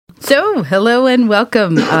So, hello and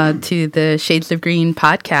welcome to the Shades of Green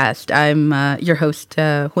podcast. I'm your host,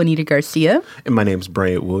 Juanita Garcia. And my name's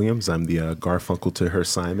Bryant Williams. I'm the Garfunkel to her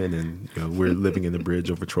Simon, and we're living in the bridge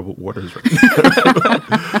over troubled waters right now.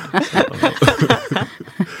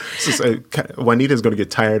 Juanita's going to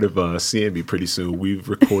get tired of seeing me pretty soon. We've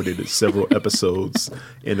recorded several episodes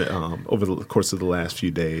over the course of the last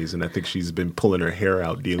few days, and I think she's been pulling her hair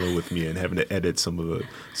out dealing with me and having to edit some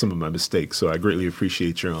of my mistakes. So I greatly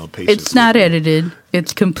appreciate your patience. It's not edited.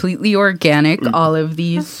 It's completely organic, all of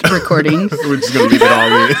these recordings. We're just going to leave it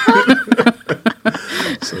all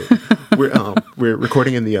in. So we're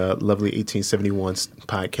recording in the lovely 1871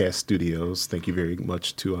 podcast studios. Thank you very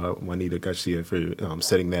much to Juanita Garcia for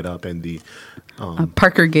setting that up, and the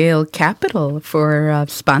Parker Gale Capital for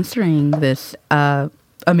sponsoring this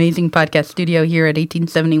amazing podcast studio here at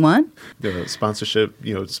 1871. The sponsorship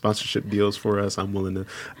deals for us. I'm willing to,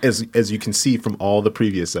 as you can see from all the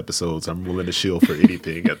previous episodes, I'm willing to shield for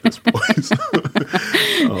anything at this point.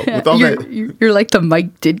 With all you're like the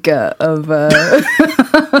Mike Ditka of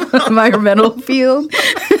environmental field.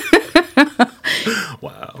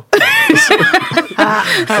 Wow. I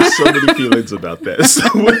have so many feelings about that. So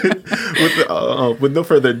with no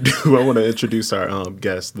further ado, I want to introduce our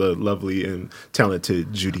guest, the lovely and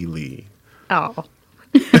talented Judy Lee. Oh,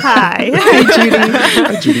 hi. Hi, Judy.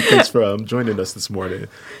 Hi, Judy. Thanks for joining us this morning.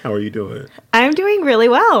 How are you doing? I'm doing really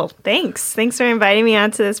well. Thanks. Thanks for inviting me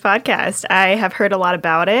onto this podcast. I have heard a lot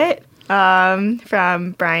about it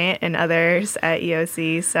from Bryant and others at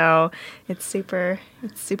EOC, so it's super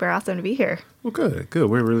awesome to be here. Well, good.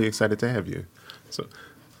 We're really excited to have you. So,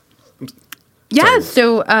 yeah.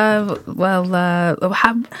 So, how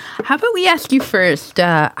about we ask you first?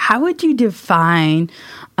 How would you define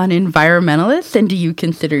an environmentalist, and do you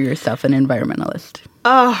consider yourself an environmentalist?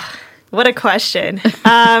 Oh, what a question.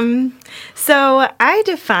 So I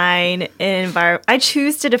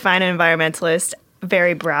choose to define an environmentalist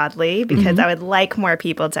very broadly because I would like more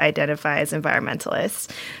people to identify as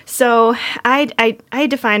environmentalists. So I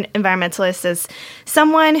define environmentalist as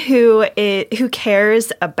someone who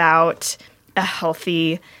cares about a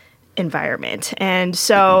healthy environment. And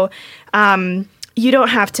so you don't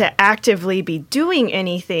have to actively be doing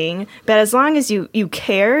anything, but as long as you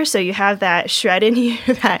care, so you have that shred in you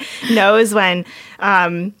that knows when,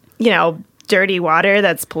 dirty water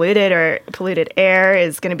that's polluted or polluted air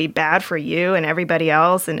is going to be bad for you and everybody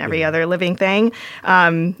else and every other living thing.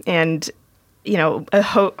 And a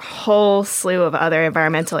whole slew of other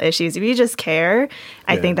environmental issues. If you just care,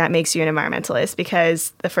 I think that makes you an environmentalist,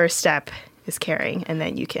 because the first step is caring, and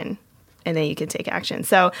then you can take action.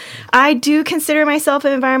 So I do consider myself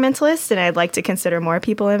an environmentalist, and I'd like to consider more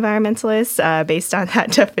people environmentalists based on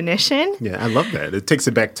that definition. Yeah, I love that. It takes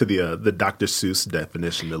it back to the Dr. Seuss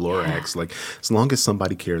definition, the Lorax. Like, as long as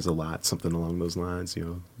somebody cares a lot, something along those lines.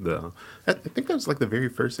 I think that was like the very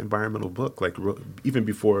first environmental book, like even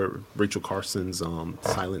before Rachel Carson's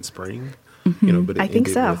Silent Spring. But it I think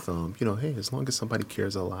ended so. with hey, as long as somebody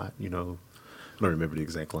cares a lot, I don't remember the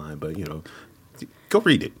exact line, but go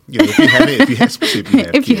read it.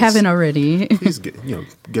 If you haven't already, please get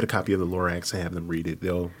a copy of the Lorax and have them read it.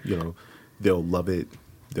 They'll love it.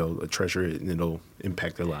 They'll treasure it, and it'll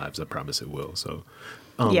impact their lives. I promise it will. So,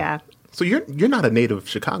 Yeah. So you're not a native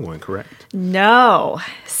Chicagoan, correct? No.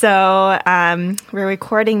 So we're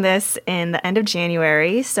recording this in the end of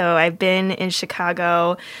January. So I've been in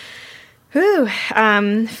Chicago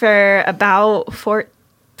for about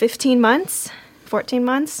 14 months.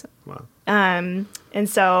 Wow. And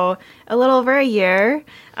so a little over a year.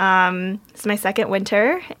 It's my second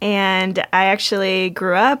winter, and I actually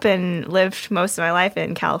grew up and lived most of my life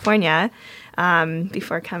in California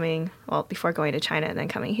before going to China and then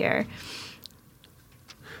coming here.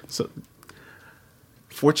 So,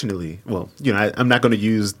 fortunately, I'm not going to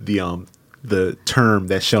use the term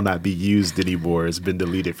that shall not be used anymore. It's been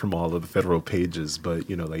deleted from all of the federal pages, but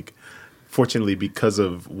fortunately, because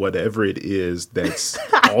of whatever it is that's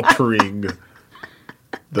altering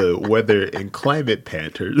the weather and climate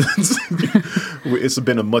patterns, it's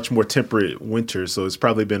been a much more temperate winter, so it's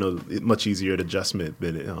probably been a much easier adjustment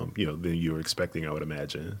than than you were expecting, I would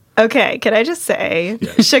imagine. Okay, can I just say,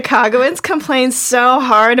 Chicagoans complain so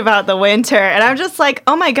hard about the winter, and I'm just like,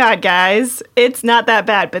 oh my God, guys, it's not that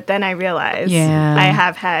bad. But then I realize I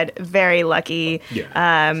have had very lucky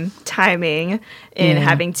timing in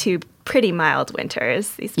having two pretty mild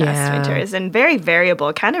winters these past winters, and very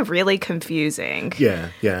variable, kind of really confusing. Yeah.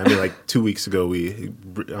 I mean, like 2 weeks ago,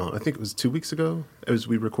 I think it was 2 weeks ago, as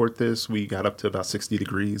we record this, we got up to about 60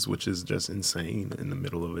 degrees, which is just insane in the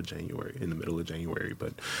middle of January.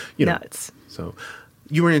 But Nuts. So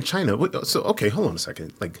you were in China. So, okay, hold on a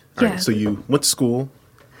second. Like, all Yeah. right, so you went to school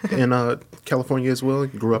in California as well?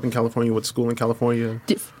 You grew up in California, went to school in California?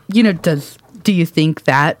 Do you think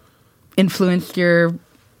that influenced your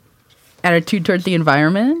attitude towards the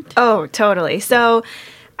environment? Oh, totally. So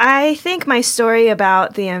I think my story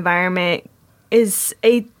about the environment is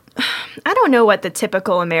I don't know what the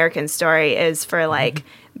typical American story is for like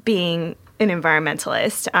being an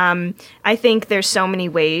environmentalist. I think there's so many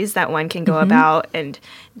ways that one can go about and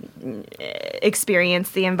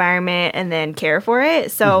experience the environment and then care for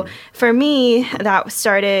it. So for me, that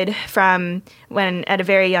started from when at a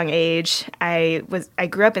very young age, I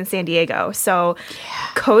grew up in San Diego. So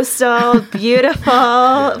coastal,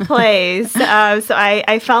 beautiful place. So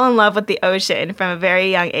I fell in love with the ocean from a very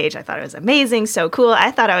young age. I thought it was amazing, so cool.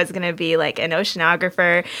 I thought I was going to be like an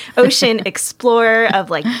oceanographer, ocean explorer of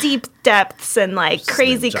like deep depths and like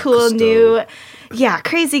crazy cool new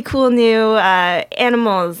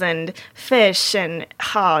animals and fish and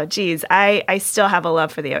I still have a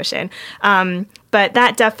love for the ocean. But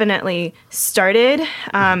that definitely started.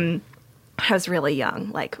 I was really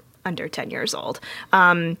young, like under 10 years old.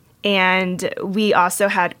 And we also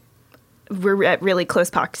we're at really close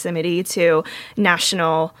proximity to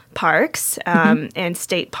national parks and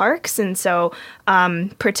state parks. And so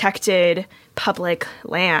protected public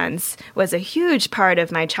lands was a huge part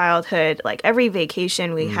of my childhood. Like every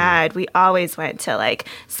vacation we had, we always went to like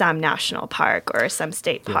some national park or some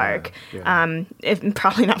state park.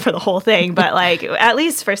 Probably not for the whole thing, but like at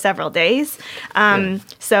least for several days.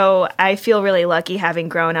 So I feel really lucky having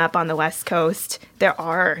grown up on the West Coast.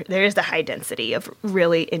 There's the high density of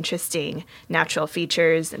really interesting natural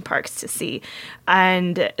features and parks to see.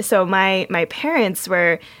 And so my parents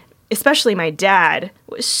were, especially my dad,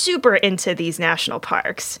 was super into these national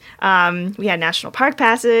parks. We had national park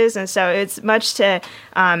passes, and so it's much to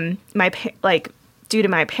due to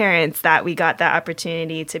my parents that we got that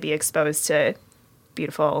opportunity to be exposed to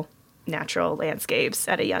beautiful natural landscapes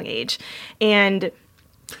at a young age. And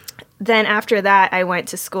then after that, I went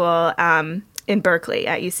to school in Berkeley,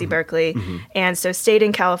 at UC Berkeley, and so stayed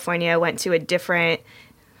in California, went to a different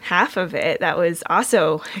half of it that was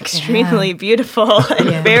also extremely beautiful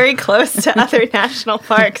and very close to other national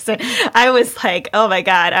parks. And I was like, oh my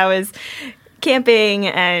God, I was camping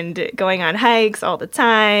and going on hikes all the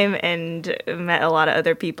time and met a lot of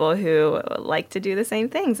other people who like to do the same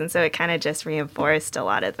things. And so it kind of just reinforced a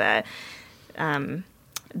lot of the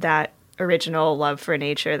that original love for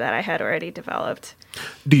nature that I had already developed.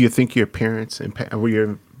 Do you think your parents were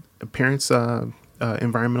your parents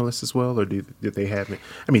environmentalists as well, or did they have?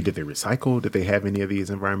 I mean, did they recycle? Did they have any of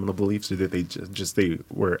these environmental beliefs, or did they just they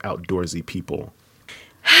were outdoorsy people?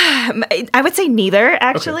 I would say neither,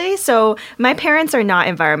 actually. Okay. So my parents are not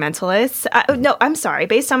environmentalists. No, I'm sorry.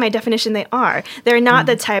 Based on my definition, they are. They're not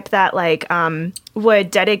the type that like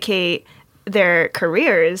would dedicate their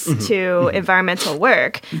careers to environmental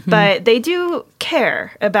work, but they do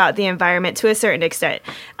care about the environment to a certain extent.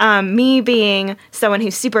 Me being someone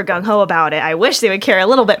who's super gung-ho about it, I wish they would care a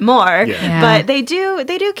little bit more, but they do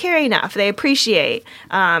care enough. They appreciate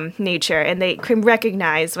nature, and they can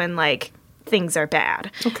recognize when like things are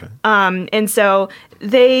bad. Okay. And so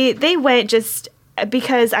they went just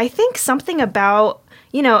because I think something about,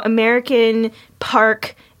 American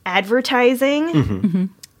park advertising,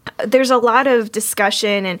 there's a lot of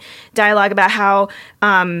discussion and dialogue about how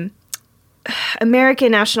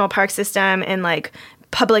American national park system and like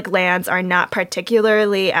public lands are not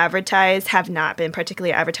particularly advertised, have not been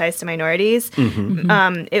particularly advertised to minorities.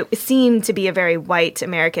 It seemed to be a very white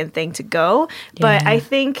American thing to go, but I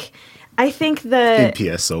think the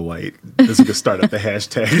NPS so white. This is gonna start up the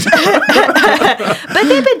hashtag. But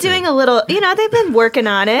they've been doing a little, they've been working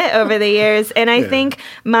on it over the years, and I think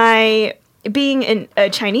being a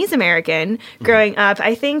Chinese American growing up,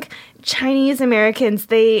 I think Chinese Americans,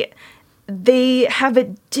 they have a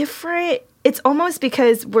different, it's almost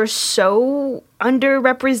because we're so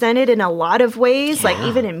underrepresented in a lot of ways, like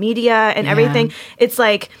even in media and everything. It's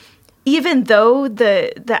like, even though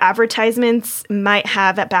the advertisements might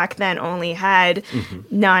have back then only had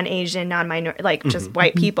non-Asian, non-minority, like just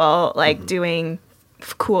white people like doing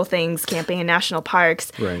cool things, camping in national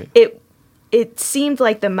parks, it seemed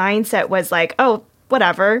like the mindset was like, oh,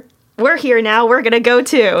 whatever, we're here now, we're going to go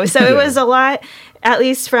too. So it was a lot, at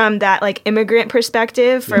least from that like immigrant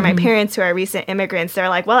perspective for my parents who are recent immigrants. They're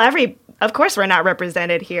like, well, of course we're not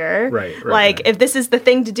represented here. Right. If this is the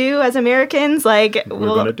thing to do as Americans, like,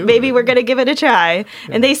 we're going to give it a try.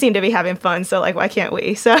 And they seem to be having fun. So like, why can't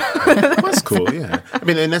we? So that's cool. Yeah. I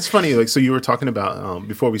mean, and that's funny. Like, so you were talking about,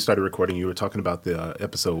 before we started recording, you were talking about the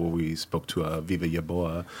episode where we spoke to Viva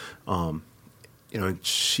Yaboa.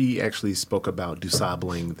 she actually spoke about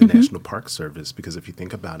disabling the National Park Service because if you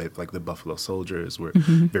think about it, like the Buffalo Soldiers were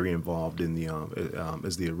very involved in the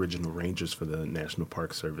as the original rangers for the National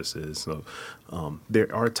Park Services. So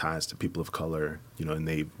there are ties to people of color, and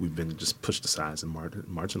we've been just pushed aside and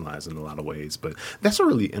marginalized in a lot of ways. But that's a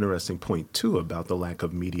really interesting point too about the lack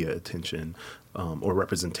of media attention or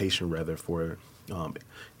representation rather for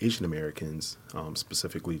Asian Americans,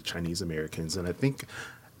 specifically Chinese Americans, and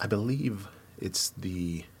I believe it's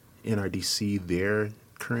the NRDC, their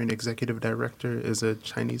current executive director is a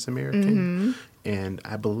Chinese American. And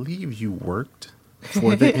I believe you worked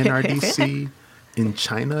for the NRDC in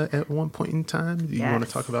China at one point in time. Do you want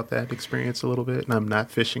to talk about that experience a little bit? And I'm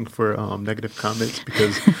not fishing for negative comments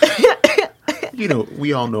because,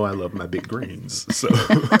 we all know I love my big greens. So,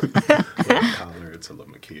 love collards, I love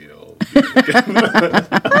my kale.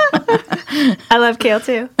 I love kale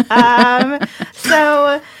too.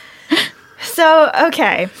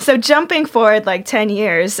 So jumping forward like 10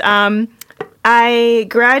 years, I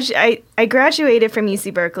graduated from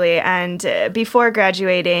UC Berkeley, and before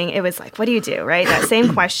graduating, it was like, what do you do, right? That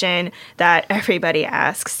same question that everybody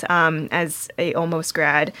asks as a almost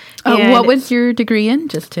grad. What was your degree in,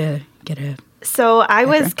 just to get a... So I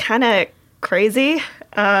was kind of crazy.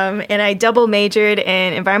 And I double majored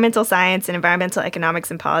in environmental science and environmental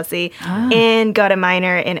economics and policy and got a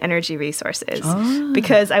minor in energy resources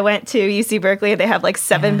because I went to UC Berkeley and they have like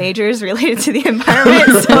 7 majors related to the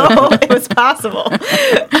environment. So it was possible.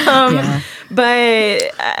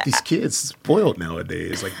 But these kids spoiled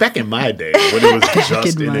nowadays. Like back in my day when it was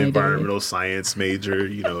just an environmental science major,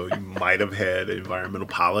 you might have had environmental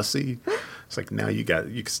policy. It's like now you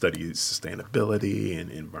can study sustainability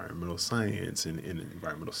and environmental science and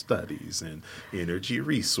environmental studies and energy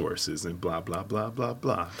resources and blah, blah, blah, blah,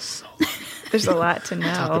 blah. So, there's a lot to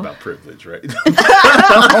know. Talk about privilege, right?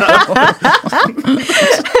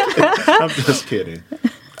 I'm just kidding.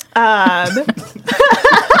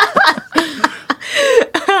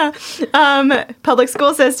 Public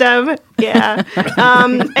school system. Yeah.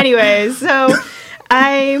 Anyways, so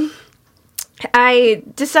I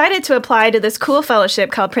decided to apply to this cool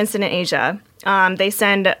fellowship called Princeton in Asia. They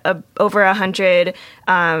send over 100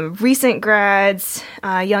 recent grads,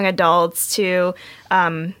 young adults to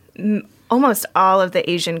almost all of the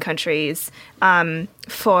Asian countries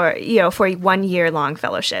for 1 year long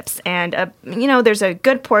fellowships. And, there's a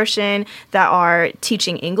good portion that are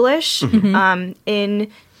teaching English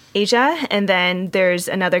in Asia, and then there's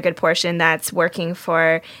another good portion that's working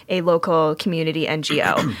for a local community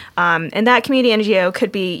NGO. And that community NGO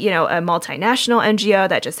could be, a multinational NGO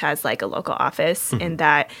that just has like a local office in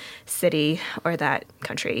that city or that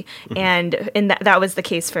country. And that was the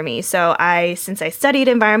case for me. So since I studied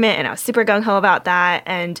environment and I was super gung-ho about that,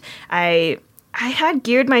 and I had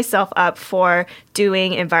geared myself up for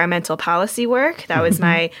doing environmental policy work. That was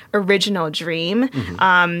my original dream.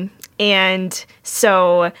 And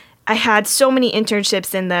so I had so many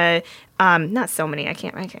internships in the, not so many, I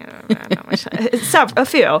can't know much. A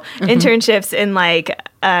few internships in like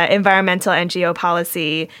environmental NGO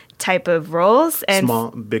policy type of roles.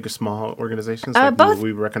 And big or small organizations? Both. Will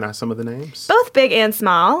we recognize some of the names? Both big and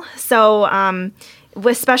small. So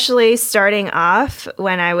especially starting off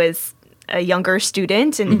when I was a younger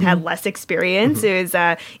student and had less experience, it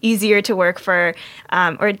was easier to work for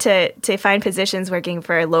or to find positions working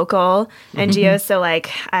for local NGOs. So like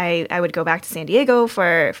I would go back to San Diego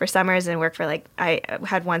for summers and work for I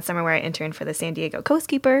had one summer where I interned for the San Diego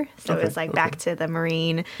Coastkeeper. So it was back to the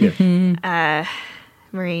marine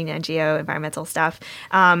NGO environmental stuff.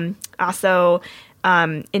 Also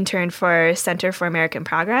interned for Center for American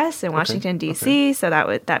Progress in Washington, D.C. So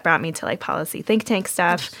that brought me to like policy think tank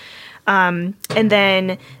stuff. And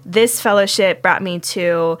then this fellowship brought me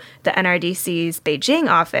to the NRDC's Beijing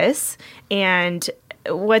office. And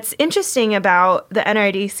what's interesting about the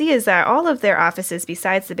NRDC is that all of their offices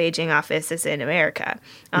besides the Beijing office is in America.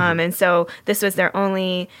 And so this was their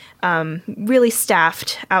only really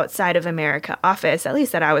staffed outside of America office, at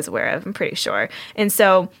least that I was aware of, I'm pretty sure. And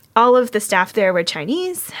so all of the staff there were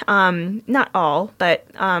Chinese, not all, but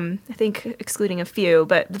I think excluding a few,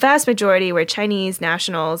 but the vast majority were Chinese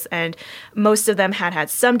nationals, and most of them had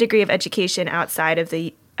some degree of education outside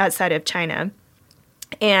of China.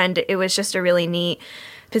 And it was just a really neat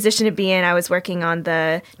position to be in. I was working on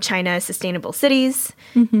the China Sustainable Cities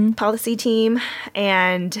policy team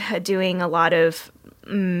and doing a lot of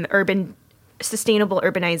sustainable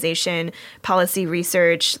urbanization policy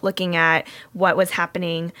research, looking at what was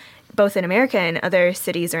happening both in America and other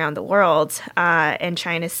cities around the world, and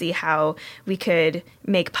trying to see how we could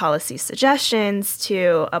make policy suggestions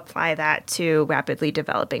to apply that to rapidly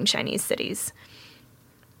developing Chinese cities.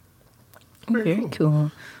 Very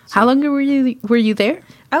cool. How long were you there?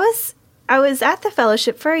 I was at the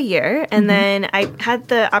fellowship for a year, and then I had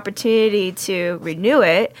the opportunity to renew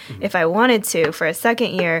it if I wanted to for a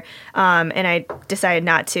second year, and I decided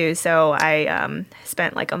not to. So I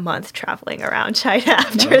spent like a month traveling around China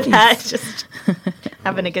after that, just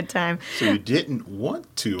having a good time. So you didn't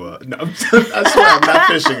want to? No, I swear I'm not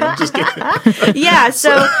fishing. I'm just kidding. Yeah.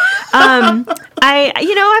 So I've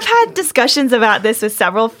had discussions about this with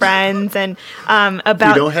several friends, and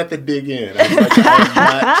about. You don't have to dig in.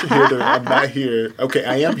 I'm not here. Okay,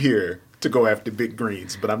 I am here to go after big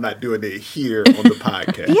greens, but I'm not doing it here on the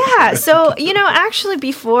podcast. Yeah. So, actually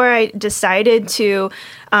before I decided to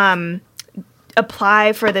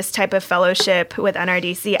apply for this type of fellowship with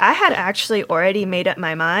NRDC, I had actually already made up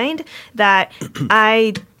my mind that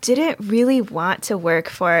I didn't really want to work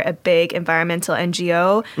for a big environmental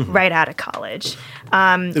NGO right out of college.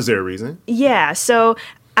 Is there a reason? Yeah. So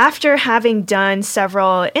after having done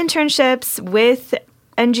several internships with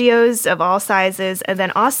NGOs of all sizes, and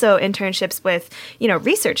then also internships with,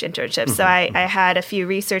 research internships. So I had a few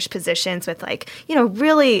research positions with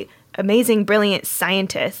really amazing, brilliant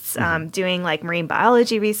scientists doing like marine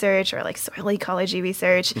biology research or like soil ecology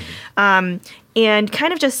research, and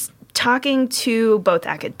kind of just talking to both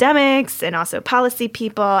academics and also policy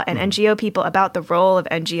people and NGO people about the role of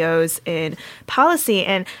NGOs in policy.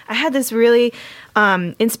 And I had this really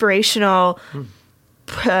inspirational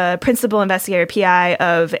principal investigator, PI,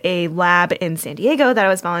 of a lab in San Diego that I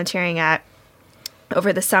was volunteering at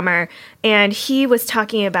over the summer. And he was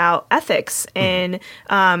talking about ethics in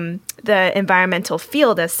the environmental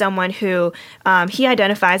field as someone who he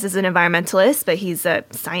identifies as an environmentalist, but he's a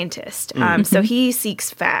scientist. So he seeks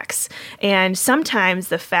facts. And sometimes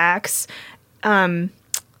the facts, it's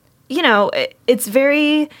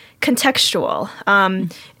very contextual.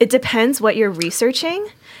 It depends what you're researching.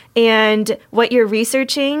 And what you're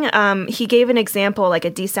researching, he gave an example like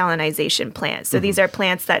a desalinization plant. So these are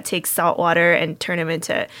plants that take salt water and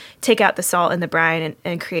take out the salt in the brine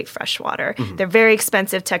and create fresh water. They're very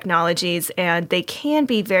expensive technologies, and they can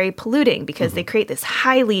be very polluting because they create this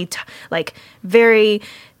highly, very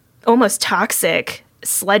almost toxic,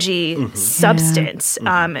 sludgy substance.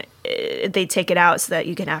 They take it out so that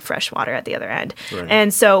you can have fresh water at the other end. Right.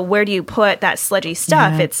 And so where do you put that sludgy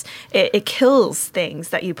stuff? It kills things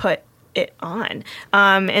that you put it on.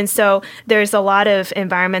 And so there's a lot of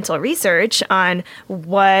environmental research on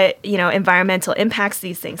what, environmental impacts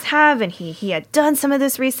these things have. And he had done some of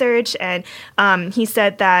this research, and he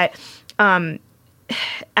said that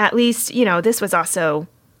at least, this was also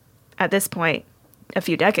at this point a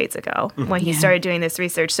few decades ago when he started doing this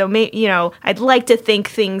research. So, I'd like to think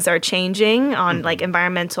things are changing on like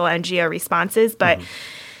environmental NGO responses, but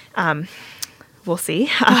we'll see.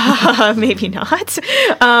 Maybe not.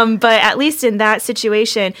 But at least in that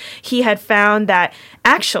situation, he had found that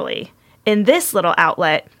actually in this little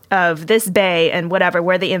outlet of this bay and whatever,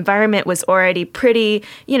 where the environment was already pretty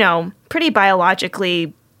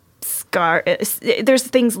biologically scar. There's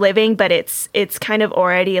things living, but it's kind of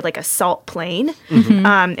already like a salt plain,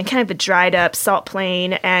 and kind of a dried up salt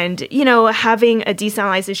plain. And having a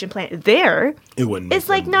desalinization plant there, it's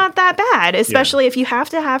like not that bad, especially if you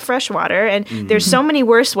have to have fresh water. And there's so many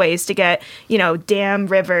worse ways to get dam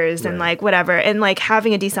rivers and like whatever. And like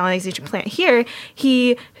having a desalinization plant here,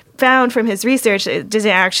 he found from his research it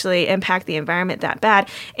doesn't actually impact the environment that bad.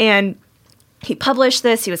 And he published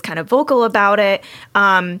this. He was kind of vocal about it.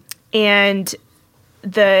 And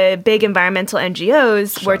the big environmental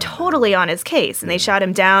NGOs were totally on his case, and they shot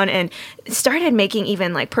him down and started making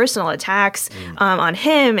even like personal attacks on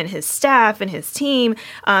him and his staff and his team,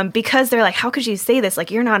 because they're like, how could you say this? Like,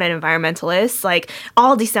 you're not an environmentalist. Like,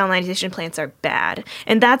 all desalinization plants are bad.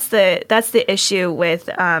 And that's the issue with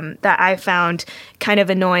that I found kind of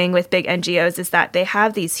annoying with big NGOs, is that they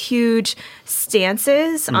have these huge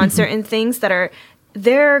stances on certain things that are,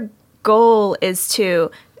 their goal is to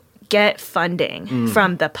get funding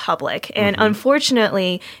from the public. And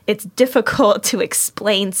unfortunately, it's difficult to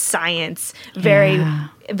explain science very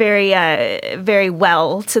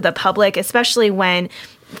well to the public, especially when,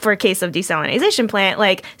 for a case of desalinization plant,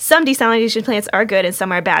 like some desalinization plants are good and some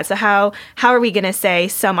are bad. So how are we going to say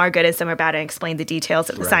some are good and some are bad and explain the details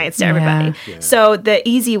of the science to everybody? Yeah. So the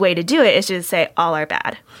easy way to do it is just say all are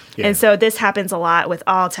bad. Yeah. And so this happens a lot with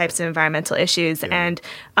all types of environmental issues. Yeah.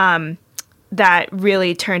 And that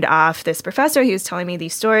really turned off this professor. He was telling me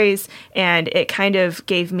these stories, and it kind of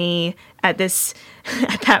gave me at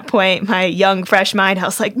that point, my young, fresh mind, I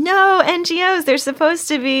was like, no, NGOs, they're supposed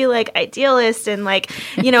to be like idealists and like,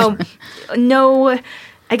 no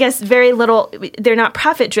I guess very little, they're not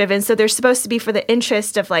profit driven, so they're supposed to be for the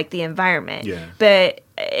interest of like the environment. Yeah. But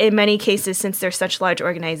in many cases, since they're such large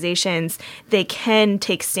organizations, they can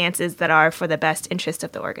take stances that are for the best interest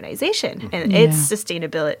of the organization and its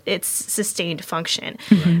sustainability, its sustained function,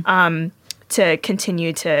 to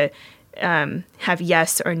continue to have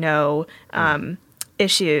yes or no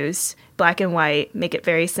issues, black and white, make it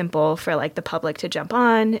very simple for like the public to jump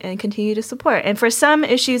on and continue to support. And for some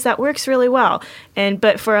issues that works really well.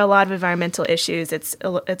 But for a lot of environmental issues, it's a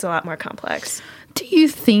lot more complex. Do you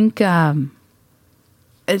think,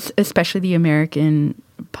 especially the American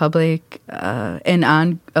public, and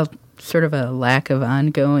on sort of a lack of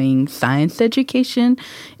ongoing science education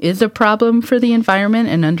is a problem for the environment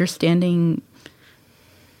and understanding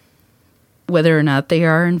whether or not they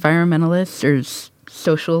are environmentalists or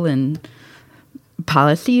social and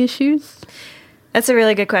policy issues? That's a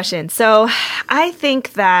really good question. So I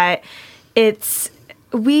think that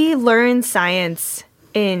we learn science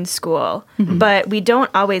in school, but we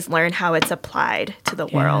don't always learn how it's applied to the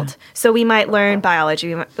world. So we might learn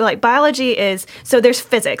biology. Biology is, so there's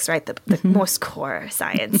physics, right? The most core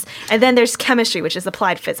science. And then there's chemistry, which is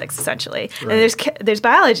applied physics, essentially. Right. And there's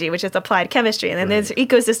biology, which is applied chemistry. And then there's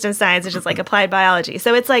ecosystem science, which is like applied biology.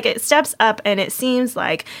 So it's like it steps up, and it seems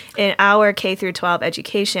like in our K through 12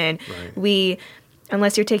 education,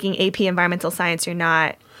 unless you're taking AP environmental science, you're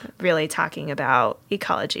not really talking about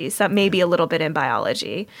ecology. So maybe a little bit in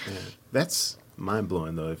biology. Yeah. That's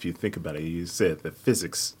mind-blowing, though, if you think about it. You said that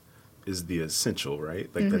physics is the essential, right?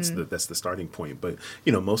 Like that's the starting point. But,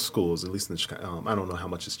 most schools, at least in Chicago, I don't know how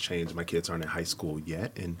much has changed. My kids aren't in high school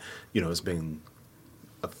yet. And, it's been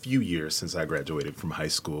a few years since I graduated from high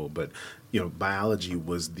school. But, biology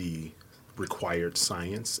was the required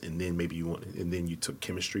science, and then you took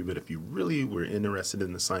chemistry. But if you really were interested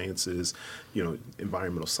in the sciences,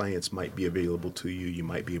 environmental science might be available to you. You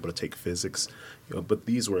might be able to take physics, but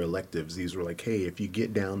these were electives. These were like, hey, if you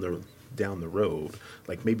get down the road,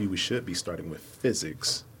 like maybe we should be starting with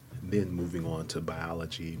physics, then moving on to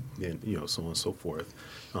biology, and so on and so forth.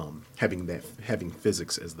 Having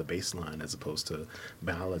physics as the baseline as opposed to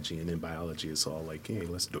biology, and in biology it's all like, hey,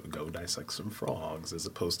 let's go dissect some frogs, as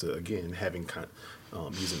opposed to again having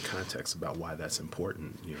using context about why that's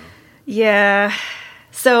important. Yeah.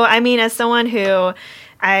 So I mean, as someone who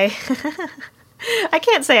I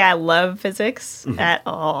can't say I love physics at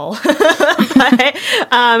all, but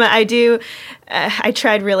I do. I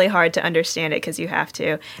tried really hard to understand it because you have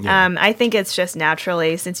to. Yeah. I think it's just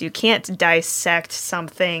naturally, since you can't dissect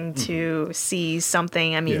something to see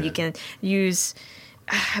something. I mean, you can use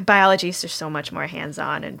biology is just so much more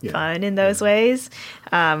hands-on and fun in those ways,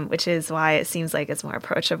 which is why it seems like it's more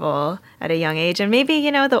approachable at a young age. And maybe,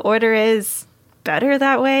 the order is better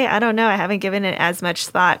that way. I don't know. I haven't given it as much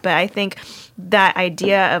thought, but I think that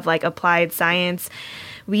idea of like applied science,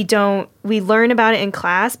 we learn about it in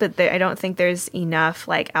class, but I don't think there's enough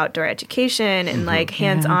like outdoor education and like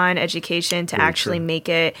hands-on education to actually make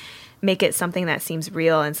it something that seems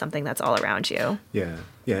real and something that's all around you. Yeah.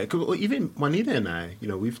 Yeah. Even Juanita and I,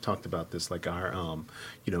 we've talked about this, like our,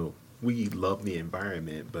 we love the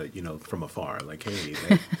environment, but, from afar, like, hey,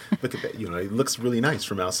 look at that, it looks really nice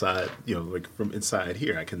from outside, like from inside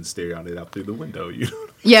here, I can stare at it out through the window,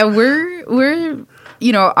 Yeah, we're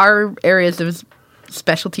our areas of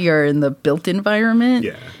specialty are in the built environment.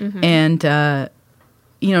 Yeah. And,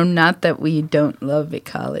 not that we don't love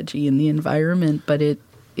ecology and the environment, but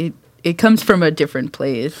it comes from a different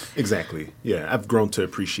place. Exactly. Yeah. I've grown to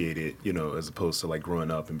appreciate it, as opposed to like growing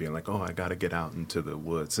up and being like, oh, I got to get out into the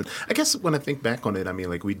woods. And I guess when I think back on it, I mean,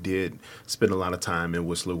 like we did spend a lot of time in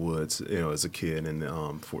Whistler Woods, as a kid, and,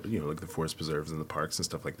 like the forest preserves and the parks and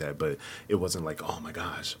stuff like that. But it wasn't like, oh my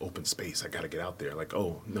gosh, open space, I got to get out there. Like,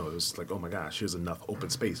 oh no, it was like, oh my gosh, here's enough open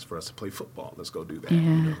space for us to play football. Let's go do that.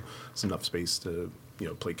 Yeah. It's enough space to,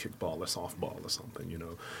 play kickball or softball or something, It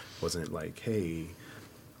wasn't like, hey,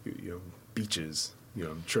 beaches,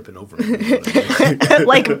 tripping over them,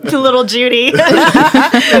 like little Judy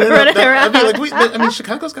running around. I mean,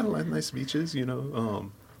 Chicago's got a lot of nice beaches,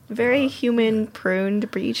 Very human pruned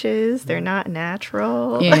beaches. They're not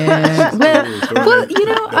natural. Yeah.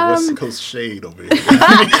 West Coast shade over here.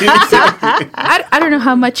 I don't know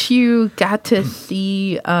how much you got to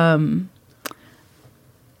see,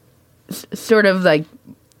 sort of like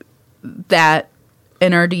that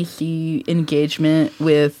NRDC engagement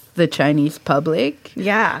with the Chinese public.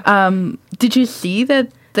 Yeah. Did you see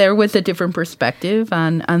that there was a different perspective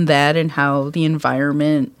on that and how the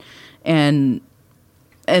environment and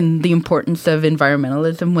the importance of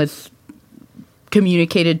environmentalism was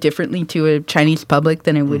communicated differently to a Chinese public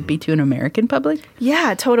than it would be to an American public?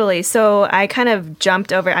 Yeah, totally. So I kind of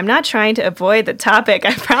jumped over. I'm not trying to avoid the topic,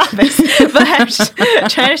 I promise, but I'm just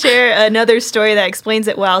trying to share another story that explains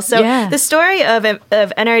it well. So the story of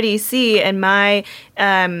NRDC and my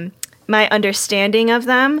understanding of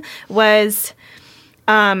them was,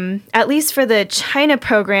 at least for the China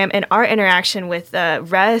program and our interaction with the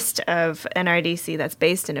rest of NRDC that's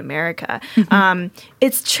based in America,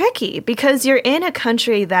 it's tricky because you're in a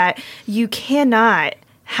country that you cannot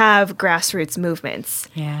have grassroots movements.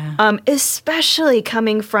 Especially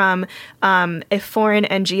coming from a foreign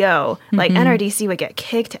NGO. Like NRDC would get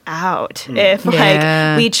kicked out if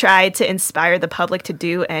like we tried to inspire the public to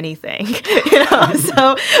do anything.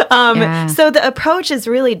 So the approach is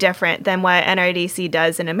really different than what NRDC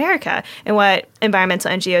does in America and what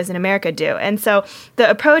environmental NGOs in America do. And so the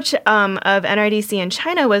approach of NRDC in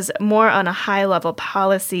China was more on a high level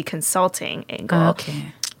policy consulting angle.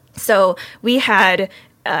 So we had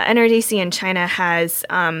NRDC in China has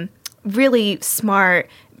really smart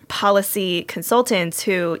policy consultants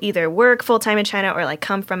who either work full-time in China or like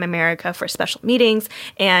come from America for special meetings,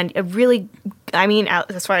 and a really, I mean,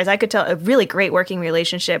 as far as I could tell, a really great working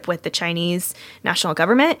relationship with the Chinese national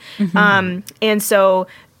government. And so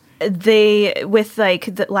they, with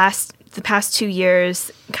like the past 2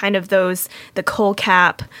 years, kind of the coal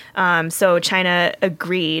cap. So China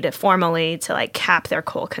agreed formally to like cap their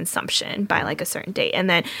coal consumption by like a certain date. And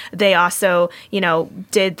then they also,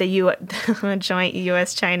 did the joint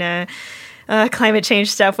U.S.-China climate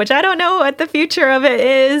change stuff, which I don't know what the future of it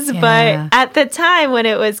is. But at the time when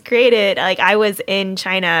it was created, like I was in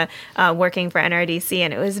China working for NRDC,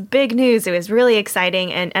 and it was big news. It was really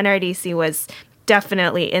exciting. And NRDC was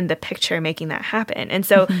definitely in the picture making that happen. And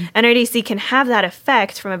so NRDC can have that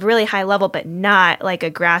effect from a really high level, but not like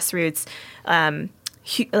a grassroots,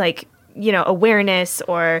 awareness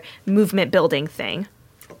or movement building thing.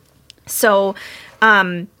 So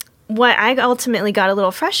what I ultimately got a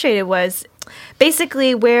little frustrated was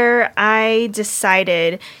basically where I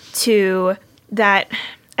decided that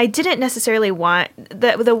I didn't necessarily want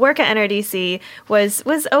the work at NRDC was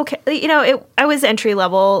okay. I was entry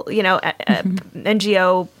level,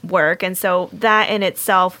 NGO work, and so that in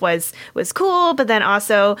itself was cool. But then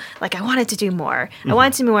also, like, I wanted to do more. I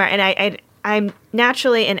wanted to do more, and I'm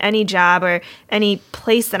naturally in any job or any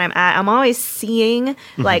place that I'm at, I'm always seeing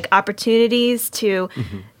like opportunities to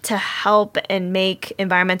help and make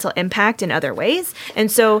environmental impact in other ways, and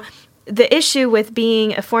so. The issue with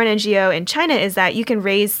being a foreign NGO in China is that you can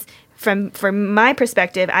raise, from my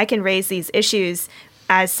perspective, I can raise these issues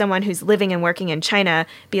as someone who's living and working in China,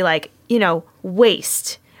 be like,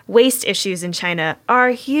 waste issues in China are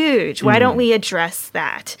huge. Why don't we address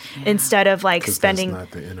that instead of like spending?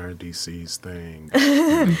 That's not the NRDC's thing.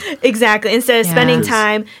 Exactly. Instead of spending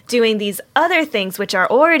time doing these other things, which are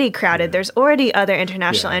already crowded. There's already other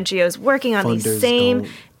international NGOs working on these same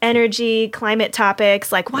energy, climate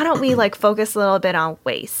topics. Like, why don't we like focus a little bit on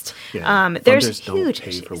waste? There's huge don't pay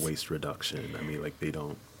issues. for waste reduction. I mean, like they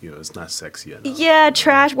don't. It's not sexy enough. Yeah,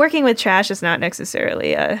 trash. Working with trash is not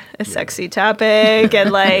necessarily a sexy topic,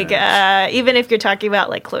 and like even if you're talking about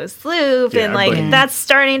like closed loop and like that's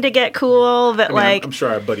starting to get cool, but I'm sure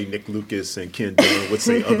our buddy Nick Lucas and Ken Dillon would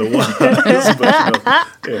say otherwise.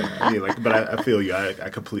 But I feel you. I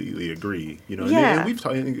completely agree. And we've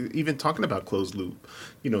even talking about closed loop.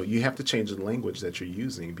 You have to change the language that you're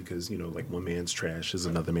using because like one man's trash is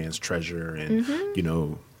another man's treasure, and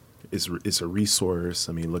it's a resource.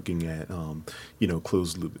 I mean, looking at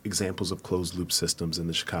closed loop examples of closed loop systems in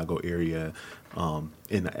the Chicago area,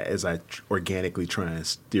 and as I organically try and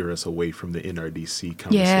steer us away from the NRDC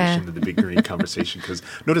conversation to the Big Green conversation, because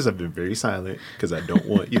notice I've been very silent because I don't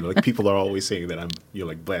want like people are always saying that I'm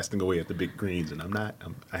like blasting away at the Big Greens, and I'm not.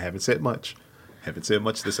 I haven't said much. Haven't said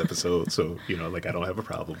much this episode, so like I don't have a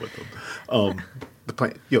problem with them. The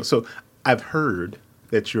plant, so I've heard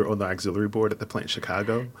that you're on the auxiliary board at the Plant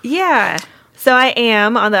Chicago. Yeah. So I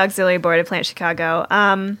am on the auxiliary board at Plant Chicago.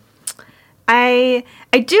 I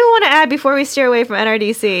do want to add before we steer away from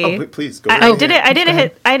NRDC. Oh, please go. I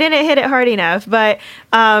didn't hit it hard enough, but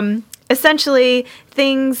essentially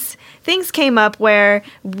things came up where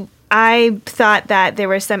I thought that there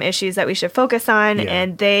were some issues that we should focus on,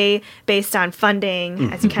 and they, based on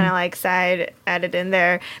funding, as you kind of like added in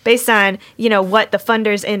there, based on what the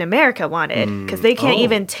funders in America wanted, because they can't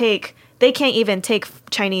even take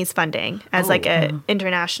Chinese funding as like a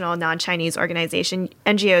international non-Chinese organization.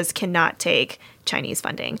 NGOs cannot take Chinese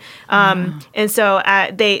funding, and so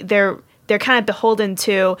they're kind of beholden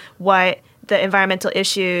to what the environmental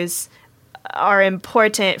issues are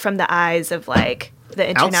important from the eyes of like the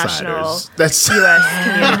international Outsiders. That's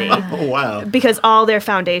U.S. community. Oh, wow. Because all their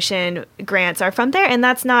foundation grants are from there, and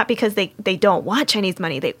that's not because they don't want Chinese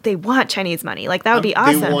money. They want Chinese money. Like, that would be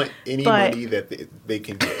awesome. They want any money that they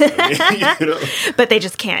can get. I mean, But they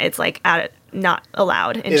just can't. It's like not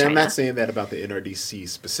allowed in China. I'm not saying that about the NRDC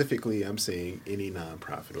specifically. I'm saying any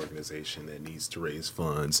nonprofit organization that needs to raise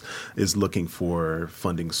funds is looking for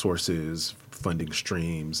funding sources, funding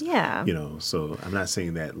streams. Yeah. So I'm not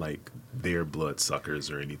saying that like they're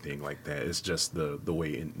bloodsuckers or anything like that. It's just the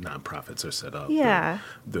way nonprofits are set up. Yeah.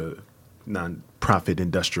 The nonprofit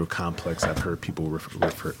industrial complex I've heard people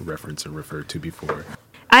reference and refer to before.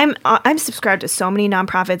 I'm subscribed to so many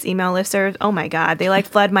nonprofits email listservs. Oh my God, they like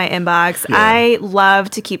flood my inbox. Yeah. I love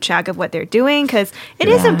to keep track of what they're doing because it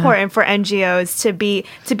is important for NGOs to be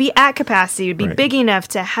at capacity, to be Right. big enough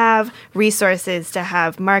to have resources, to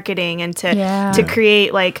have marketing, and to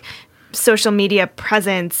create like social media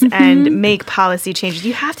presence and make policy changes.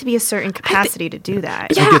 You have to be a certain capacity to do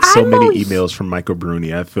that. I get so many emails from Michael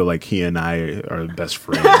Bruni. I feel like he and I are best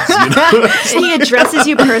friends. You know? He addresses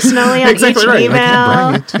you personally on Exactly each right. email.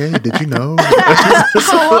 Like, hey, did you know?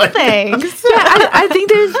 Whole thing. I think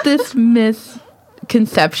there's this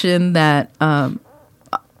misconception that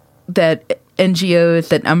that NGOs,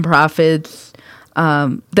 that nonprofits,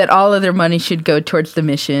 that all of their money should go towards the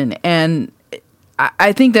mission, and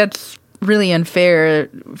I think that's really unfair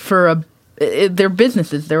for their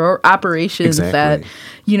businesses. There are operations that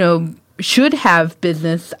should have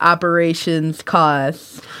business operations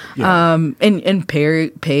costs, and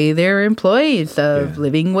pay their employees a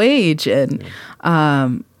living wage, and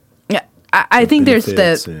I think there's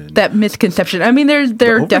that misconception. I mean,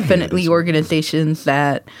 there are definitely organizations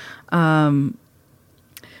that, and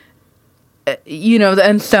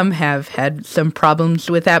some have had some problems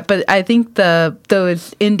with that. But I think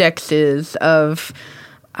those indexes of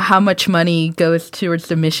how much money goes towards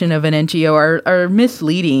the mission of an NGO are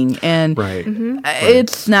misleading, and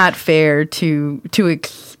it's not fair to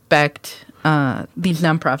expect these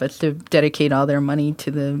nonprofits to dedicate all their money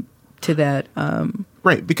to that.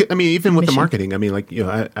 Right, because I mean, even with mission. the marketing, I mean, like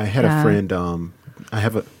I had a friend. I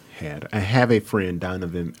have a friend,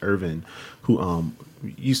 Donovan Irvin, who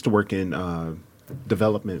used to work in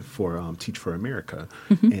development for Teach for America,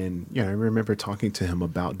 and I remember talking to him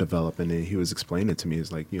about development, and he was explaining to me,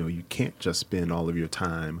 it's like you can't just spend all of your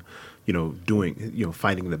time, doing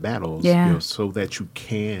fighting the battles, so that you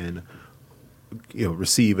can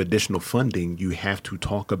receive additional funding. You have to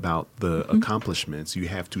talk about the accomplishments. You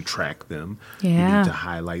have to track them. You need to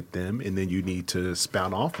highlight them, and then you need to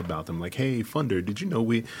spout off about them. Like, hey, funder, did you know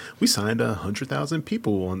we signed 100,000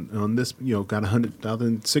 people on this? Got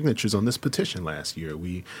 100,000 signatures on this petition last year.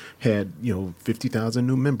 We had 50,000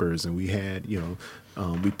 new members, and we had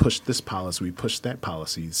we pushed this policy, we pushed that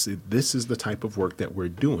policy. So this is the type of work that we're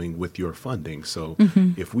doing with your funding. So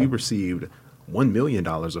if we received $1 million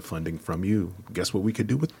of funding from you, guess what we could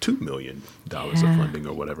do with $2 million of funding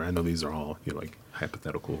or whatever. I know these are all like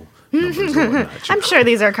hypothetical numbers and whatnot. I'm sure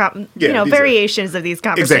these are variations of these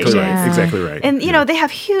conversations. Exactly right. And they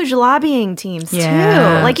have huge lobbying teams too.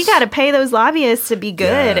 Like, you got to pay those lobbyists to be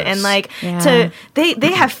good, and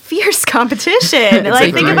they have fierce competition.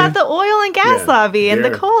 Like, think about the oil and gas lobby and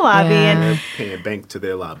the coal lobby, and paying bank to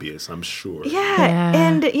their lobbyists, I'm sure.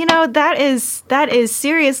 And that is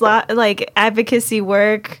serious like advocacy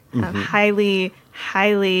work,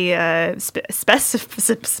 highly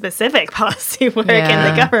specific policy work in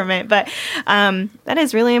the government, but that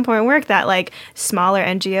is really important work that like smaller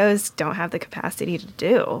NGOs don't have the capacity to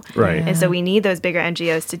do. Right. And so we need those bigger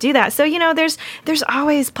NGOs to do that. So there's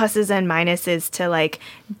always pluses and minuses to like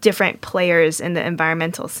different players in the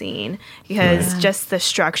environmental scene, because just the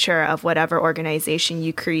structure of whatever organization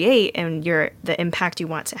you create and the impact you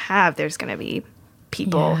want to have, there's going to be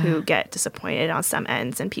people who get disappointed on some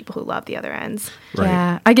ends and people who love the other ends. Right.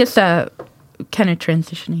 Yeah, I guess kind of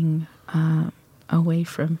transitioning away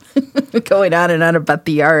from going on and on about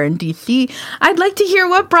the RNDC, I'd like to hear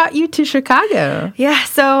what brought you to Chicago. Yeah,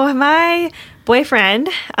 so my boyfriend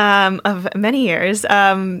of many years,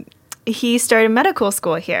 he started medical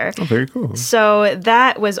school here. Oh, very cool. So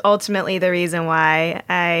that was ultimately the reason why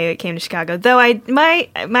I came to Chicago. Though might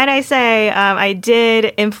I say, I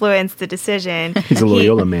did influence the decision. He's a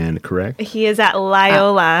Loyola man, correct? He is at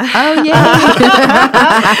Loyola.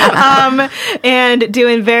 And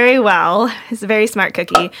doing very well. He's a very smart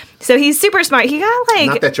cookie. So he's super smart. He got like...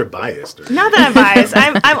 Not that you're biased. Not that I'm biased.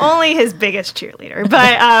 I'm only his biggest cheerleader.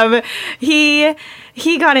 But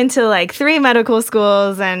he got into like 3 medical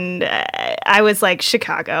schools, and I was like,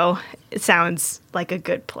 Chicago. sounds like a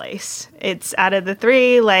good place. It's out of the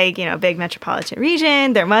three, like, big metropolitan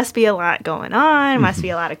region. There must be a lot going on. Must be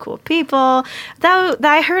a lot of cool people. Though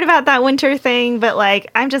I heard about that winter thing, but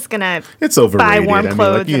like, I'm just gonna it's overrated. buy warm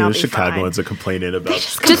clothes and I'll be Chicagoans fine. are complaining about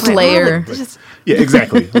Just layer. yeah,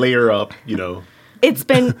 exactly. Layer up. It's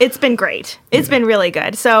been great. It's been really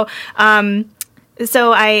good. So I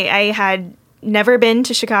had never been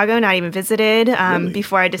to Chicago, not even visited, Really?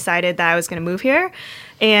 before I decided that I was going to move here.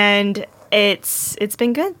 And it's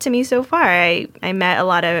been good to me so far. I met a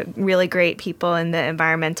lot of really great people in the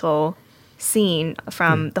environmental scene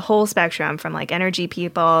from the whole spectrum, from like energy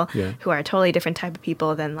people who are a totally different type of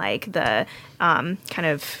people than like the kind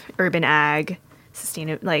of urban ag,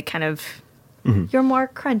 sustainable, like kind of you're more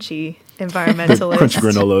crunchy environmentalist. Crunchy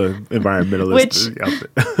granola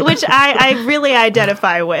environmentalist. Which I really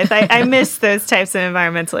identify with. I miss those types of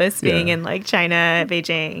environmentalists being in like China,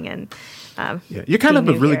 Beijing, and you're kind of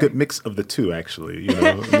a really here. good mix of the two, actually.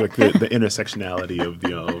 Like the intersectionality of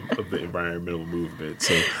the environmental movement.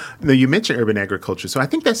 So, you mentioned urban agriculture. So I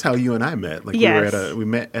think that's how you and I met. Like Yes. we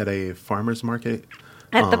met at a farmer's market.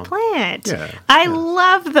 At the plant. Yeah, I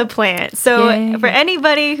love the plant. So Yay. for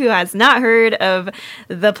anybody who has not heard of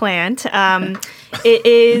the plant, it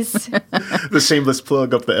is... The shameless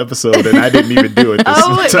plug of the episode, and I didn't even do it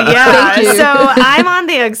this time. yeah. Thank you. So I'm on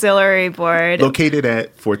the auxiliary board. Located at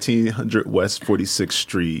 1400 West 46th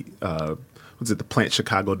Street. Was it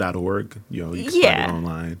theplantchicago.org? You can find it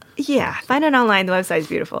online. Yeah, find it online. The website's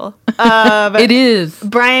beautiful. It is.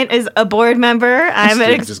 Bryant is a board member. I'm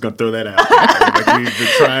I'm an just gonna throw that out. Like, we've been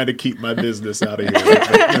trying to keep my business out of here.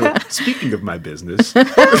 But, speaking of my business, No,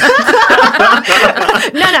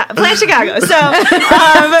 Plant Chicago.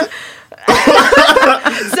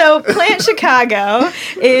 So Plant Chicago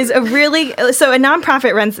is a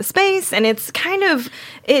nonprofit runs the space, and it's kind of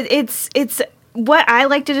it's what I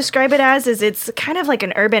like to describe it as is it's kind of like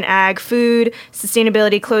an urban ag food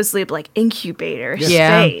sustainability closed loop like incubator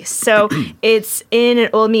Yeah. space. So it's in an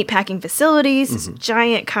old meat packing facilities, it's a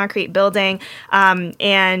giant concrete building,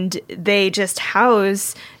 and they just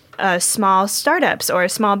house small startups or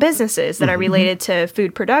small businesses that are related to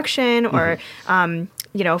food production or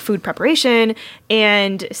food preparation.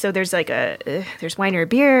 And so there's like there's Weiner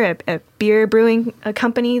Beer, a beer brewing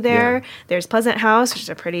company there. Yeah. There's Pleasant House, which is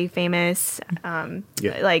a pretty famous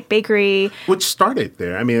like bakery. which started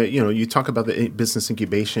there. I mean, you talk about the business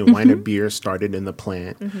incubation. Weiner Beer started in the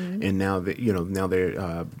plant, and now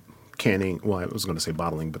they're canning. Well, I was going to say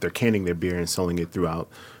bottling, but they're canning their beer and selling it throughout,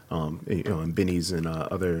 in Benny's and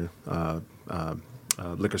other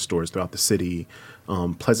liquor stores throughout the city.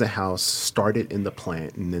 Pleasant House started in the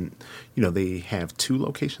plant, and then they have 2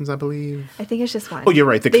 locations, I believe. I think it's just one. Oh, you're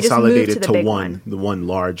right. They just moved consolidated the to big the one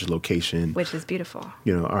large location. which is beautiful.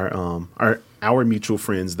 Our mutual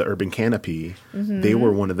friends, the Urban Canopy, they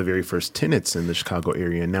were one of the very first tenants in the Chicago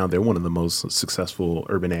area, and now they're one of the most successful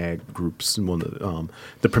urban ag groups, one of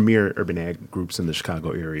the premier urban ag groups in the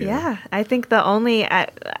Chicago area. Yeah, I think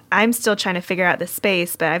I'm still trying to figure out the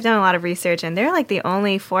space, but I've done a lot of research, and they're like the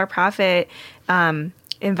only for-profit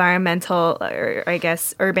environmental, or I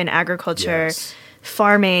guess urban agriculture, Yes.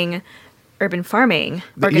 urban farming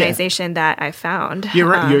organization that I found. You're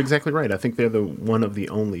right. You're exactly right. I think they're one of the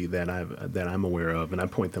only that I'm aware of, and I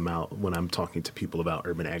point them out when I'm talking to people about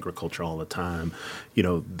urban agriculture all the time.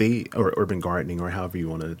 Or urban gardening, or however you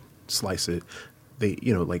want to slice it. They,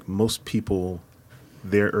 like most people,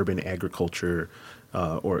 their urban agriculture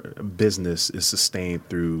or business is sustained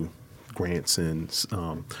through grants and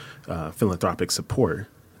philanthropic support.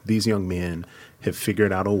 These young men have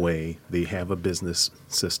figured out a way. They have a business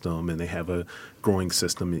system and they have a growing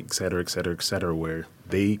system, et cetera, et cetera, et cetera, where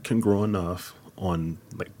they can grow enough on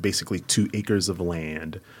like basically 2 acres of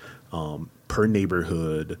land per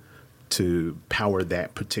neighborhood to power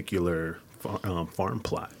that particular farm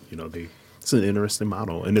plot. It's an interesting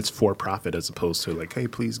model, and it's for profit as opposed to like, hey,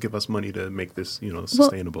 please give us money to make this,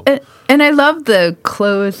 sustainable. Well, and I love the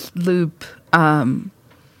closed loop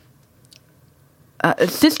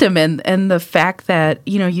system and the fact that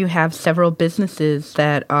you have several businesses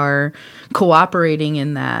that are cooperating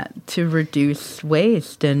in that to reduce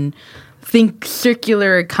waste and think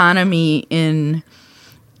circular economy in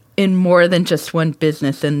more than just one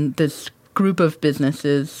business and this group of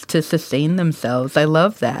businesses to sustain themselves. I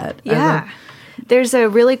love that. Yeah. There's a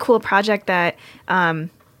really cool project that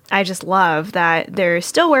I just love that they're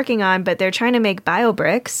still working on, but they're trying to make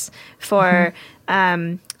biobricks for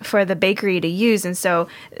the bakery to use. And so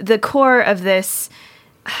the core of this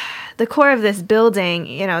the core of this building,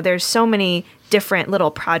 you know, there's so many different little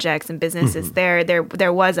projects and businesses there.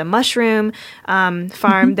 There was a mushroom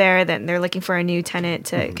farm there that they're looking for a new tenant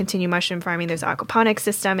to continue mushroom farming. There's an aquaponics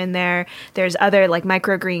system in there. There's other like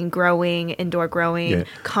microgreen growing, indoor growing,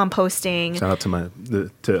 composting. Shout out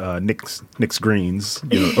to Nick's Greens,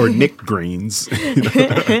 or Nick Greens.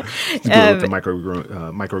 The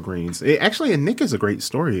microgreens. Nick is a great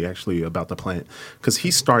story actually about the plant, because he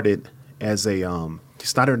started as a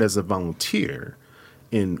volunteer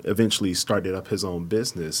and eventually started up his own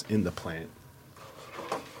business in the plant,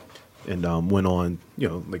 and went on,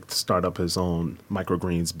 to start up his own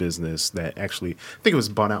microgreens business that actually, I think it was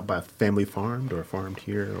bought out by Family Farmed or Farmed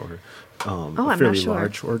Here, or a fairly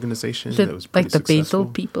large organization that was pretty like the successful.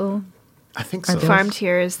 basil people. I think so. Farmed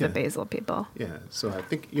Here is the basil people. Yeah, so I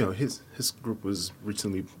think his group was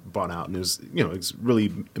recently bought out, and it's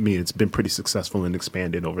really, it's been pretty successful and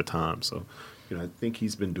expanded over time. So, I think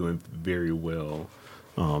he's been doing very well,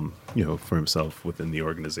 for himself within the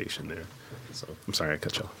organization there. So I'm sorry I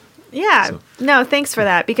cut you off. Yeah, no, thanks for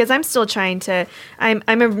that, because I'm still trying to. I'm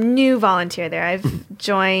a new volunteer there. I've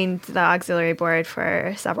joined the auxiliary board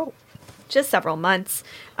for several months.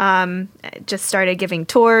 Just started giving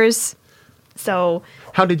tours. So,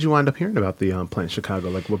 how did you wind up hearing about the plant Chicago?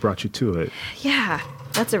 Like, what brought you to it? Yeah,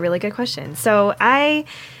 that's a really good question. So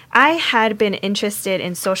I had been interested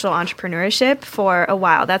in social entrepreneurship for a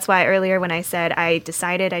while. That's why earlier when I said I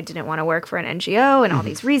decided I didn't want to work for an NGO and all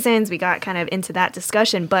these reasons, we got kind of into that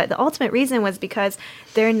discussion. But the ultimate reason was because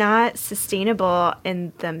they're not sustainable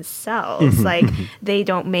in themselves. Like, they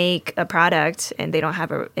don't make a product and they don't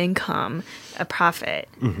have an income, a profit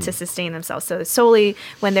to sustain themselves. So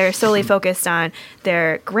when they're solely focused on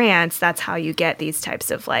their grants, that's how you get these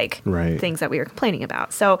types of things that we were complaining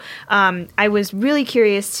about. So I was really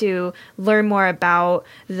curious to learn more about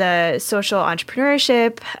the social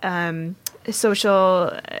entrepreneurship, the social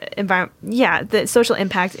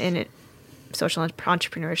impact in social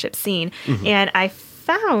entrepreneurship scene. And I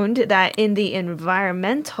found that in the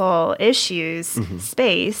environmental issues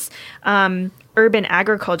space, urban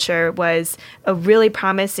agriculture was a really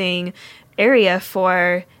promising area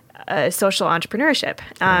for social entrepreneurship.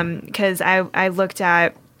 Because I looked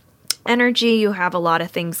at energy, you have a lot of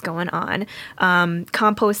things going on.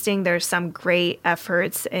 Composting, there's some great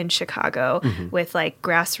efforts in Chicago with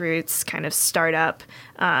grassroots kind of startup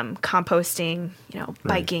composting,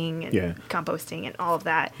 biking and composting and all of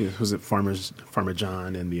that. Yeah, was it Farmer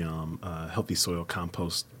John and the Healthy Soil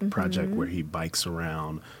Compost project, where he bikes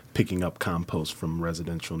around picking up compost from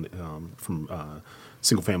residential,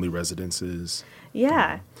 single-family residences.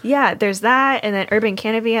 Yeah, there's that, and then Urban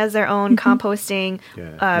Canopy has their own composting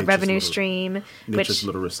revenue stream. Nature's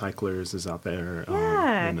Little Recyclers is out there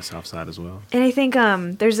in the South Side as well. And I think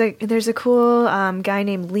there's a cool guy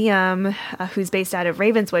named Liam who's based out of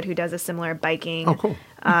Ravenswood who does a similar biking,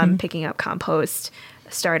 picking up compost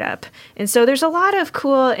startup. And so there's a lot of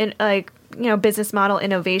cool business model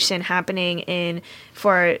innovation happening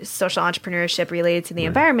for social entrepreneurship related to the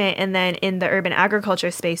environment, and then in the urban agriculture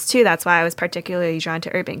space too. That's why I was particularly drawn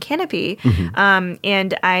to Urban Canopy.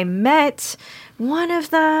 And I met one of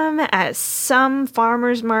them at some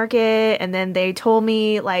farmer's market, and then they told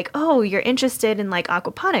me oh, you're interested in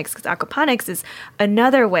aquaponics, because aquaponics is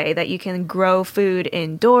another way that you can grow food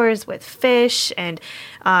indoors with fish and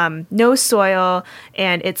no soil,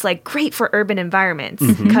 and it's great for urban environments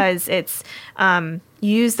because it's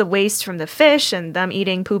you use the waste from the fish and them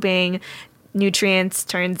eating, pooping, nutrients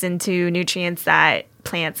turns into nutrients that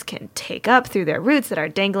plants can take up through their roots that are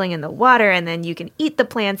dangling in the water, and then you can eat the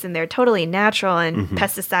plants, and they're totally natural and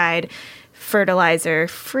pesticide, fertilizer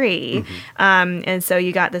free. And so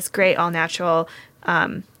you got this great all natural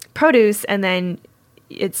produce, and then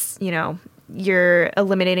it's, you're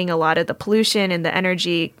eliminating a lot of the pollution and the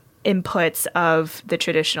energy inputs of the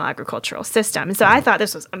traditional agricultural system. And so I thought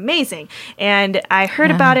this was amazing. And I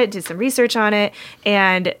heard about it, did some research on it,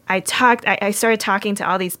 and I started talking to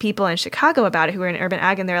all these people in Chicago about it who were in urban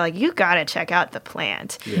ag, and they're like, you got to check out the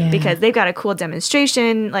plant because they've got a cool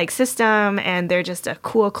demonstration system, and they're just a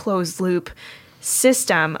cool closed loop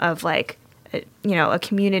system of a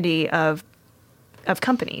community of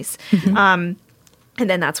companies. And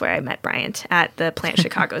then that's where I met Bryant at the Plant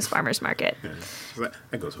Chicago's Farmers Market.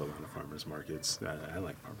 I go to a lot of farmers markets. I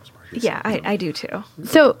like farmers markets. Yeah, I do too.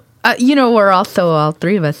 So, we're also, all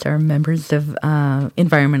three of us are members of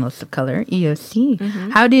Environmentalists of Color, EOC.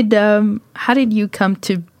 How did you come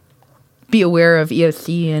to be aware of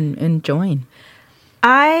EOC and join?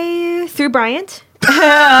 Through Bryant.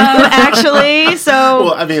 Actually, so...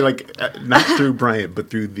 Well, I mean, not through Bryant, but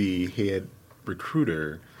through the head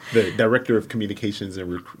recruiter. the director of communications and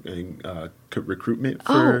recruitment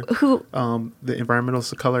for the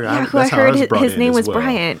Environmentalists of Color. Yeah, who I heard his name was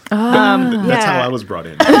Bryant. That's how I was brought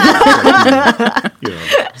in.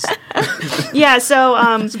 Yeah, so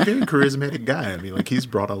he's a very charismatic guy. I mean, like, he's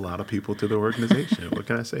brought a lot of people to the organization. What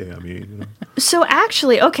can I say? I mean, So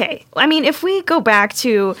actually, okay. I mean, if we go back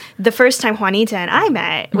to the first time Juanita and I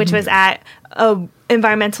met, which was at a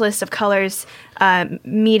Environmentalist of Color's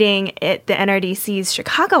meeting at the NRDC's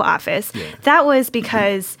Chicago office, that was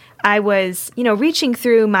because I was, reaching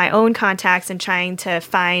through my own contacts and trying to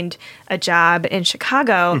find a job in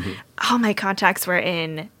Chicago. All my contacts were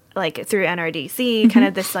in through NRDC, kind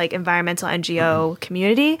of this environmental NGO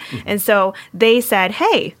community. And so they said,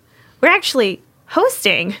 hey, we're actually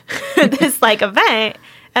hosting this event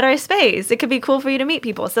at our space. It could be cool for you to meet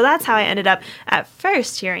people. So that's how I ended up at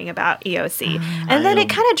first hearing about EOC. And then it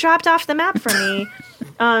kind of dropped off the map for me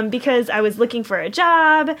because I was looking for a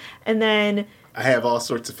job, and then I have all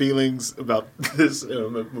sorts of feelings about this.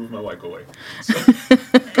 I'm going to move my mic away. So,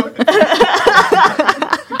 go ahead.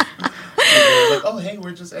 Like, oh, hey,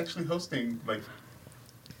 we're just actually hosting.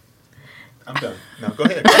 I'm done. Now, go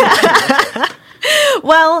ahead.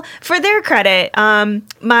 Well, for their credit,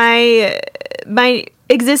 my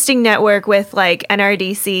existing network with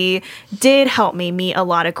NRDC did help me meet a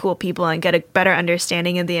lot of cool people and get a better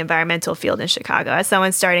understanding of the environmental field in Chicago. As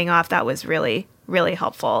someone starting off, that was really, really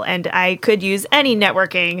helpful. And I could use any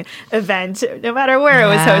networking event, no matter where it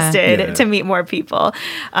was hosted, to meet more people.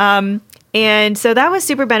 And so that was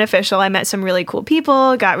super beneficial. I met some really cool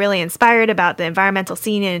people, got really inspired about the environmental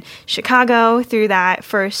scene in Chicago through that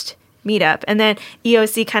first meetup. And then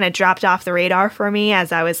EOC kind of dropped off the radar for me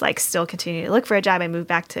as I was still continuing to look for a job. I moved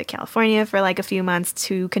back to California for a few months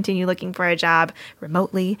to continue looking for a job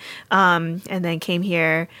remotely. And then came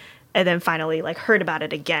here and then finally heard about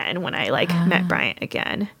it again when I met Bryant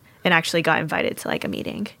again and actually got invited to a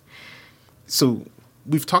meeting. So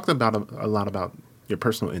we've talked about a lot about your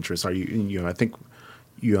personal interests. Are you, I think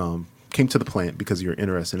you came to the plant because you're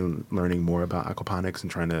interested in learning more about aquaponics and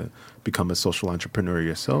trying to become a social entrepreneur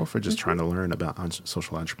yourself, or just trying to learn about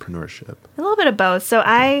social entrepreneurship? A little bit of both. So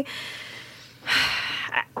I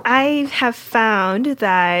have found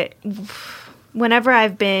that whenever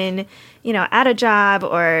I've been, at a job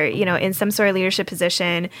or, in some sort of leadership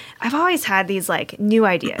position, I've always had these new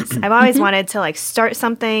ideas. I've always wanted to start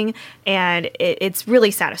something, and it's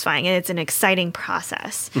really satisfying, and it's an exciting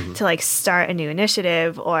process to start a new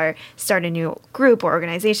initiative or start a new group or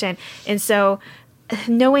organization. And so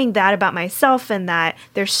knowing that about myself, and that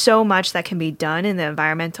there's so much that can be done in the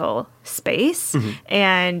environmental space,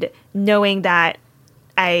 and knowing that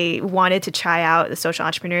I wanted to try out the social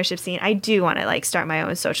entrepreneurship scene, I do want to start my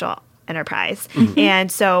own social enterprise.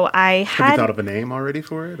 And so I Have you thought of a name already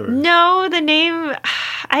for it? Or? No, the name,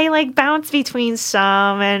 I bounce between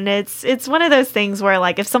some, and it's one of those things where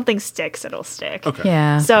if something sticks, it'll stick. Okay.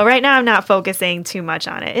 Yeah. So right now I'm not focusing too much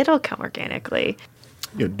on it. It'll come organically.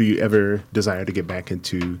 Do you ever desire to get back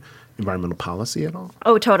into environmental policy at all?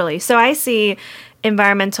 Oh, totally. So I see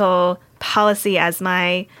environmental policy as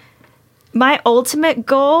my ultimate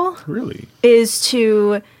goal. Really? Is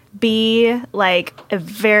to be a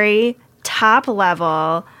very top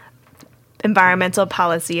level environmental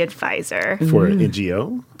policy advisor for an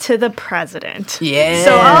NGO to the president. Yeah.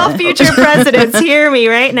 So all future presidents hear me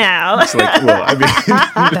right now. It's well, I mean,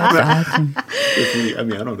 That's awesome.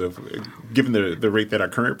 I don't know if, given the rate that our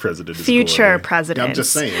current president is Future going, presidents. I'm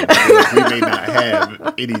just saying, we may not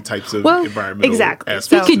have any types of environmental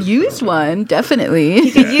aspects. We could use one, definitely.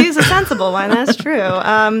 You could use a sensible one. That's true.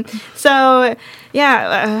 So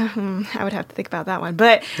yeah, I would have to think about that one.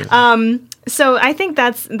 But so I think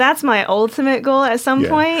that's my ultimate goal at some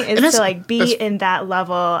point is to be in that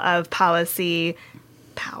level of policy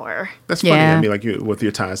power. That's funny. I mean, with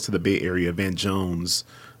your ties to the Bay Area, Van Jones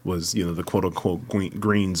was, the quote unquote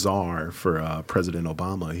green czar for President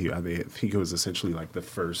Obama. He was essentially the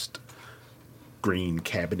first green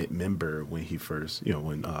cabinet member when he first,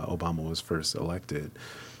 when Obama was first elected.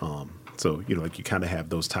 So, you kind of have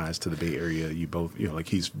those ties to the Bay Area. You both,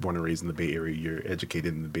 he's born and raised in the Bay Area. You're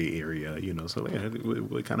educated in the Bay Area, so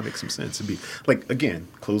it kind of makes some sense to be again,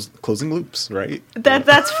 closing loops, right?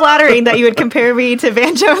 That's flattering that you would compare me to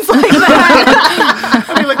Van Jones like that.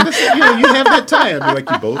 I mean, listen, you have that tie. I mean,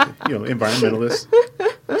 you both, environmentalists,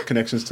 connections to